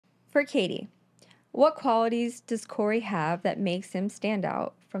For Katie, what qualities does Corey have that makes him stand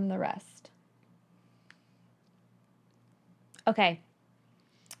out from the rest? Okay.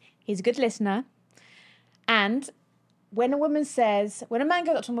 He's a good listener. And when a man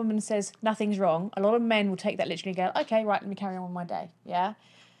goes up to a woman and says, nothing's wrong, a lot of men will take that literally and go, okay, right, let me carry on with my day. Yeah?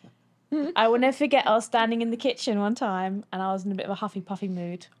 I will never forget, I was standing in the kitchen one time and I was in a bit of a huffy puffy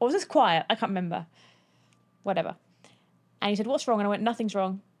mood. Or was this quiet? I can't remember. Whatever. And you said, what's wrong? And I went, nothing's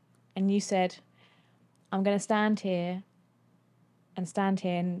wrong. And you said, I'm going to stand here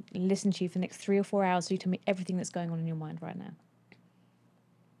and listen to you for the next 3 or 4 hours so you tell me everything that's going on in your mind right now.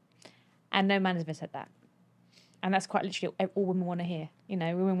 And no man has ever said that. And that's quite literally all women want to hear. You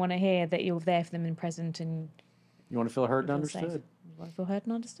know, women want to hear that you're there for them and present and... You want to feel heard and understood. Safe. You want to feel heard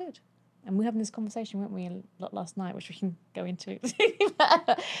and understood. And we were having this conversation, weren't we, a lot last night, which we can go into.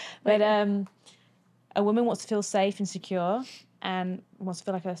 But a woman wants to feel safe and secure and wants to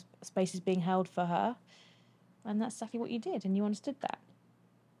feel like a space is being held for her. And that's exactly what you did, and you understood that.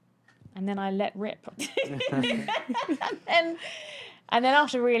 And then I let rip. And then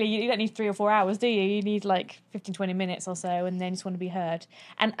after, really, you don't need 3 or 4 hours, do you? You need like 15, 20 minutes or so, and then you just want to be heard.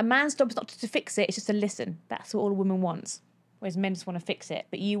 And a man's job is not to fix it, it's just to listen. That's what all a woman wants. Whereas men just want to fix it.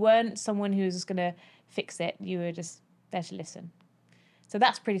 But you weren't someone who was just going to fix it. You were just there to listen. So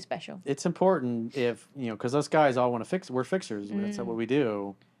that's pretty special. It's important if, because us guys all want to fix, we're fixers. That's what we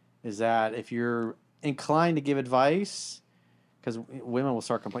do, is that if you're inclined to give advice, because women will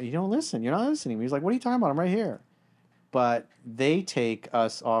start complaining, you don't listen, you're not listening. He's like, what are you talking about? I'm right here. But they take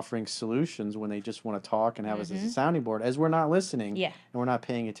us offering solutions when they just want to talk and have us as a sounding board, as we're not listening and we're not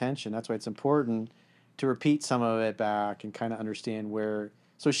paying attention. That's why it's important to repeat some of it back and kind of understand where.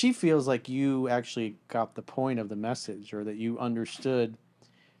 So she feels like you actually got the point of the message, or that you understood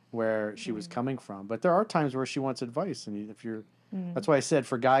where she was coming from. But there are times where she wants advice, and if you're, that's why I said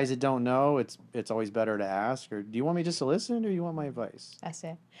for guys that don't know, it's always better to ask. Or do you want me just to listen, or do you want my advice? That's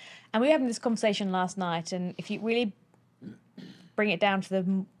it. And we were having this conversation last night, and if you really bring it down to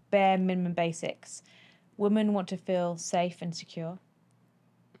the bare minimum basics, women want to feel safe and secure.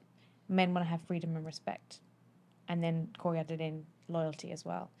 Men want to have freedom and respect. And then Corey added in loyalty as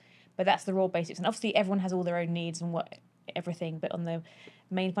well. But that's the raw basics. And obviously everyone has all their own needs and everything, but on the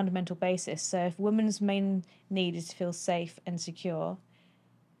main fundamental basis. So if a woman's main need is to feel safe and secure,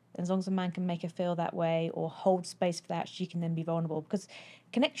 as long as a man can make her feel that way or hold space for that, she can then be vulnerable. Because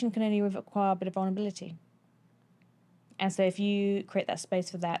connection can only require a bit of vulnerability. And so if you create that space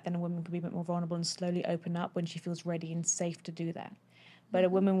for that, then a woman can be a bit more vulnerable and slowly open up when she feels ready and safe to do that. But a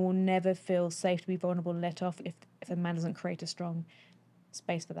woman will never feel safe to be vulnerable and let off if a man doesn't create a strong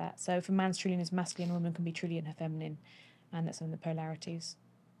space for that. So if a man's truly in his masculine, a woman can be truly in her feminine. And that's one of the polarities.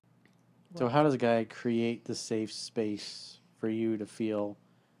 So how does a guy create the safe space for you to feel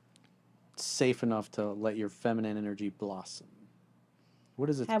safe enough to let your feminine energy blossom? What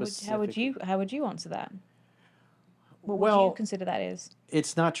is it specifically? How would you answer that? What Well, would you consider that is?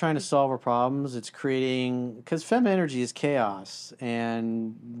 It's not trying to solve our problems. It's creating, because feminine energy is chaos,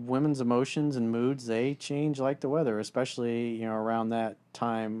 and women's emotions and moods, they change like the weather, especially, around that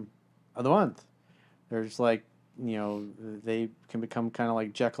time of the month. There's like, they can become kind of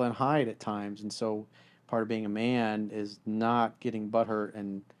like Jekyll and Hyde at times. And so part of being a man is not getting butthurt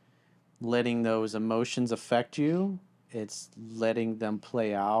and letting those emotions affect you. It's letting them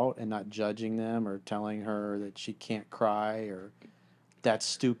play out and not judging them or telling her that she can't cry or that's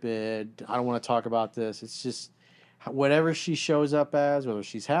stupid. I don't want to talk about this. It's just whatever she shows up as, whether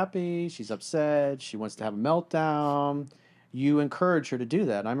she's happy, she's upset, she wants to have a meltdown, you encourage her to do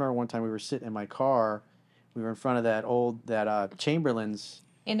that. And I remember one time we were sitting in my car. We were in front of that Chamberlain's.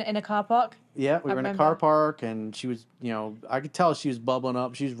 In a car park? Yeah, we were in a car park, and she was, I could tell she was bubbling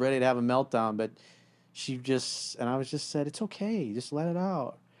up. She was ready to have a meltdown, but and I was just said, it's okay, just let it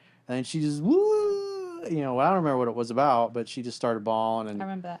out. And she just, woo, I don't remember what it was about, but she just started bawling. And I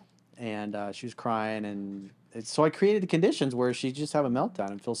remember that. And she was crying, and so I created the conditions where she just have a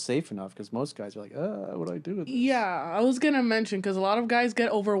meltdown and feel safe enough, because most guys are like, what do I do with this? Yeah, I was going to mention, because a lot of guys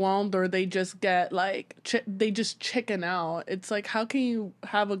get overwhelmed, or they just get like, they just chicken out. It's like, how can you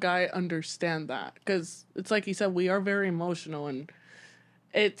have a guy understand that? Because it's like you said, we are very emotional, and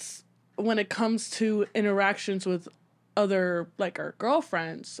it's, when it comes to interactions with other, like our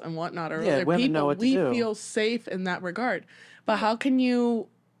girlfriends and whatnot, or other people, we feel safe in that regard. But how can you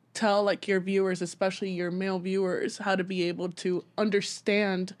tell, like, your viewers, especially your male viewers, how to be able to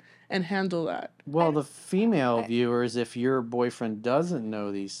understand and handle that? Well, the female viewers, if your boyfriend doesn't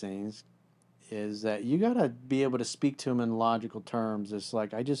know these things, is that you gotta be able to speak to them in logical terms. It's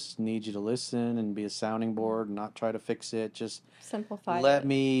like, I just need you to listen and be a sounding board and not try to fix it. Just Simplify let it.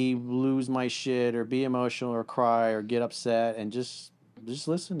 me lose my shit or be emotional or cry or get upset and just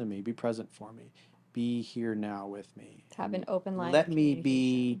listen to me. Be present for me. Be here now with me. Have an open line Let of me be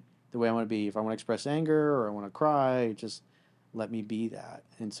communication. the way I want to be. If I want to express anger or I want to cry, just let me be that.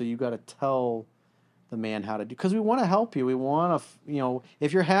 And so you got to tell the man how to do, because we want to help you. We want to,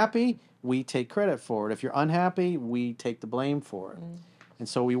 if you're happy, we take credit for it. If you're unhappy, we take the blame for it. And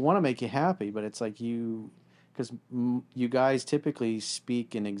so we want to make you happy, but it's like because you guys typically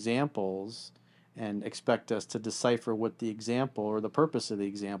speak in examples and expect us to decipher what the example or the purpose of the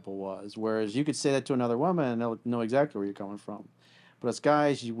example was. Whereas you could say that to another woman and they'll know exactly where you're coming from. But as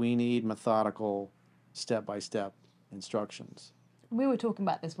guys, we need methodical, step-by-step instructions. We were talking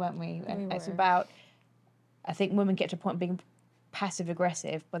about this, weren't we? We And it's were. about, I think women get to a point of being passive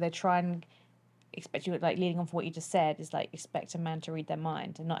aggressive where they try and expect you, like leading on from what you just said, is like expect a man to read their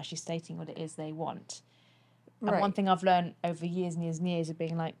mind and not actually stating what it is they want. And one thing I've learned over years and years and years of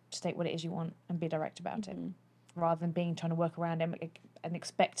being like, state what it is you want and be direct about it, rather than trying to work around it and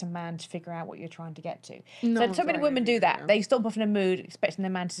expect a man to figure out what you're trying to get to. So many women do that. They stop off in a mood expecting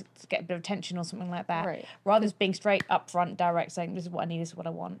their man to get a bit of attention or something like that, Right. rather than being straight, upfront, direct, saying this is what I need, this is what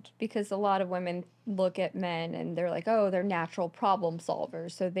I want. Because a lot of women look at men and they're like, oh, they're natural problem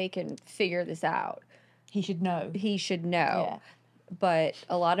solvers, so they can figure this out. He should know. He should know. Yeah. But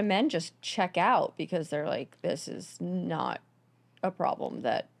a lot of men just check out because they're like, this is not a problem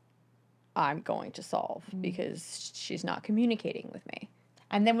that I'm going to solve because she's not communicating with me.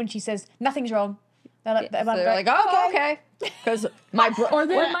 And then when she says nothing's wrong, they're like, So they're like, oh, okay. Because when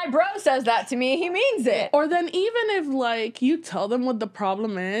my bro says that to me, he means it. Or then even if like you tell them what the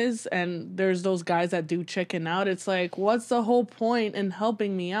problem is and there's those guys that do chicken out, it's like, what's the whole point in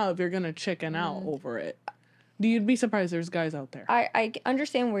helping me out if you're gonna chicken out over it? You'd be surprised there's guys out there. I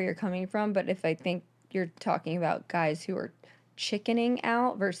understand where you're coming from, but if I think you're talking about guys who are chickening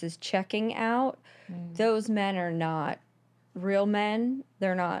out versus checking out, those men are not real men.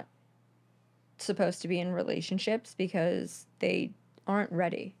 They're not supposed to be in relationships because they aren't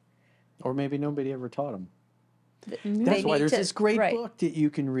ready. Or maybe nobody ever taught them. They That's why need there's to- this great right. book that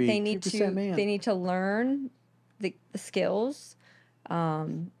you can read. They need 3% to Man. they need to learn the skills,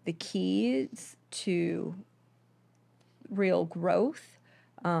 the keys to real growth,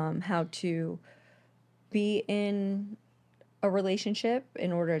 how to be in a relationship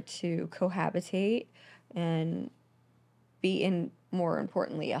in order to cohabitate and be in, more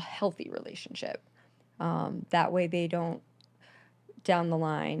importantly, a healthy relationship. That way they don't, down the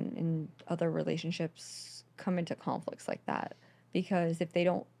line in other relationships, come into conflicts like that. Because if they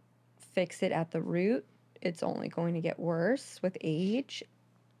don't fix it at the root, it's only going to get worse with age,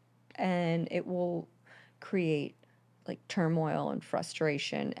 and it will create like turmoil and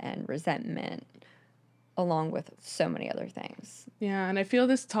frustration and resentment along with so many other things. Yeah, and I feel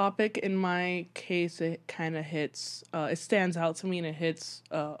this topic in my case, it kind of hits, it stands out to me and it hits,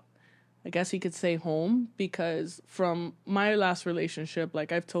 I guess you could say home, because from my last relationship,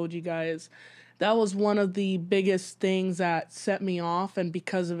 like I've told you guys, that was one of the biggest things that set me off, and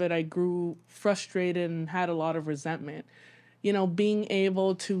because of it, I grew frustrated and had a lot of resentment. You know, being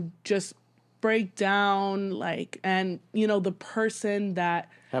able to just break down, like, and, you know, the person that...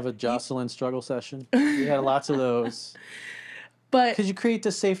 Have a Jocelyne struggle session. We had lots of those. But Because you create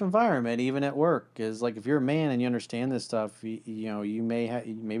this safe environment, even at work. Is like if you're a man and you understand this stuff, you may have,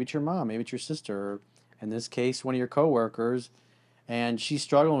 maybe it's your mom, maybe it's your sister, or in this case, one of your coworkers, and she's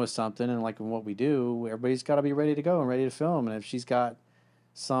struggling with something, and like in what we do, everybody's got to be ready to go and ready to film. And if she's got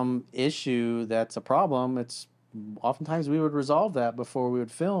some issue that's a problem, it's oftentimes we would resolve that before we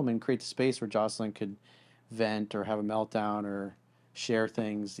would film and create the space where Jocelyne could vent or have a meltdown or share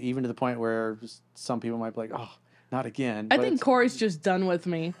things, even to the point where some people might be like, oh, not again. I But think it's- Corey's just done with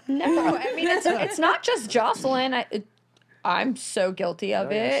me. No, I mean, it's not just Jocelyne. I'm so guilty of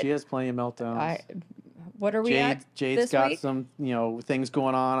Oh, yeah, it. she has plenty of meltdowns. What are we at Jade's this got week? some, things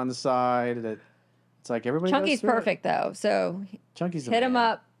going on the side that it's like everybody. Chunky's goes through it. perfect though, so Chunky's a hit him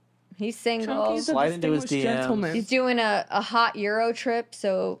man. up. He's single. Chunky's a Slide into his distinguished DMs. gentleman. He's doing a hot Euro trip,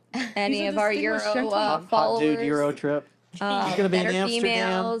 so any He's a of our Euro distinguished gentleman. Hot followers, dude Euro trip. He's gonna be in that are Amsterdam.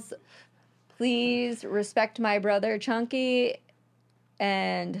 females, please respect my brother Chunky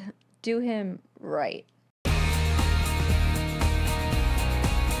and do him right.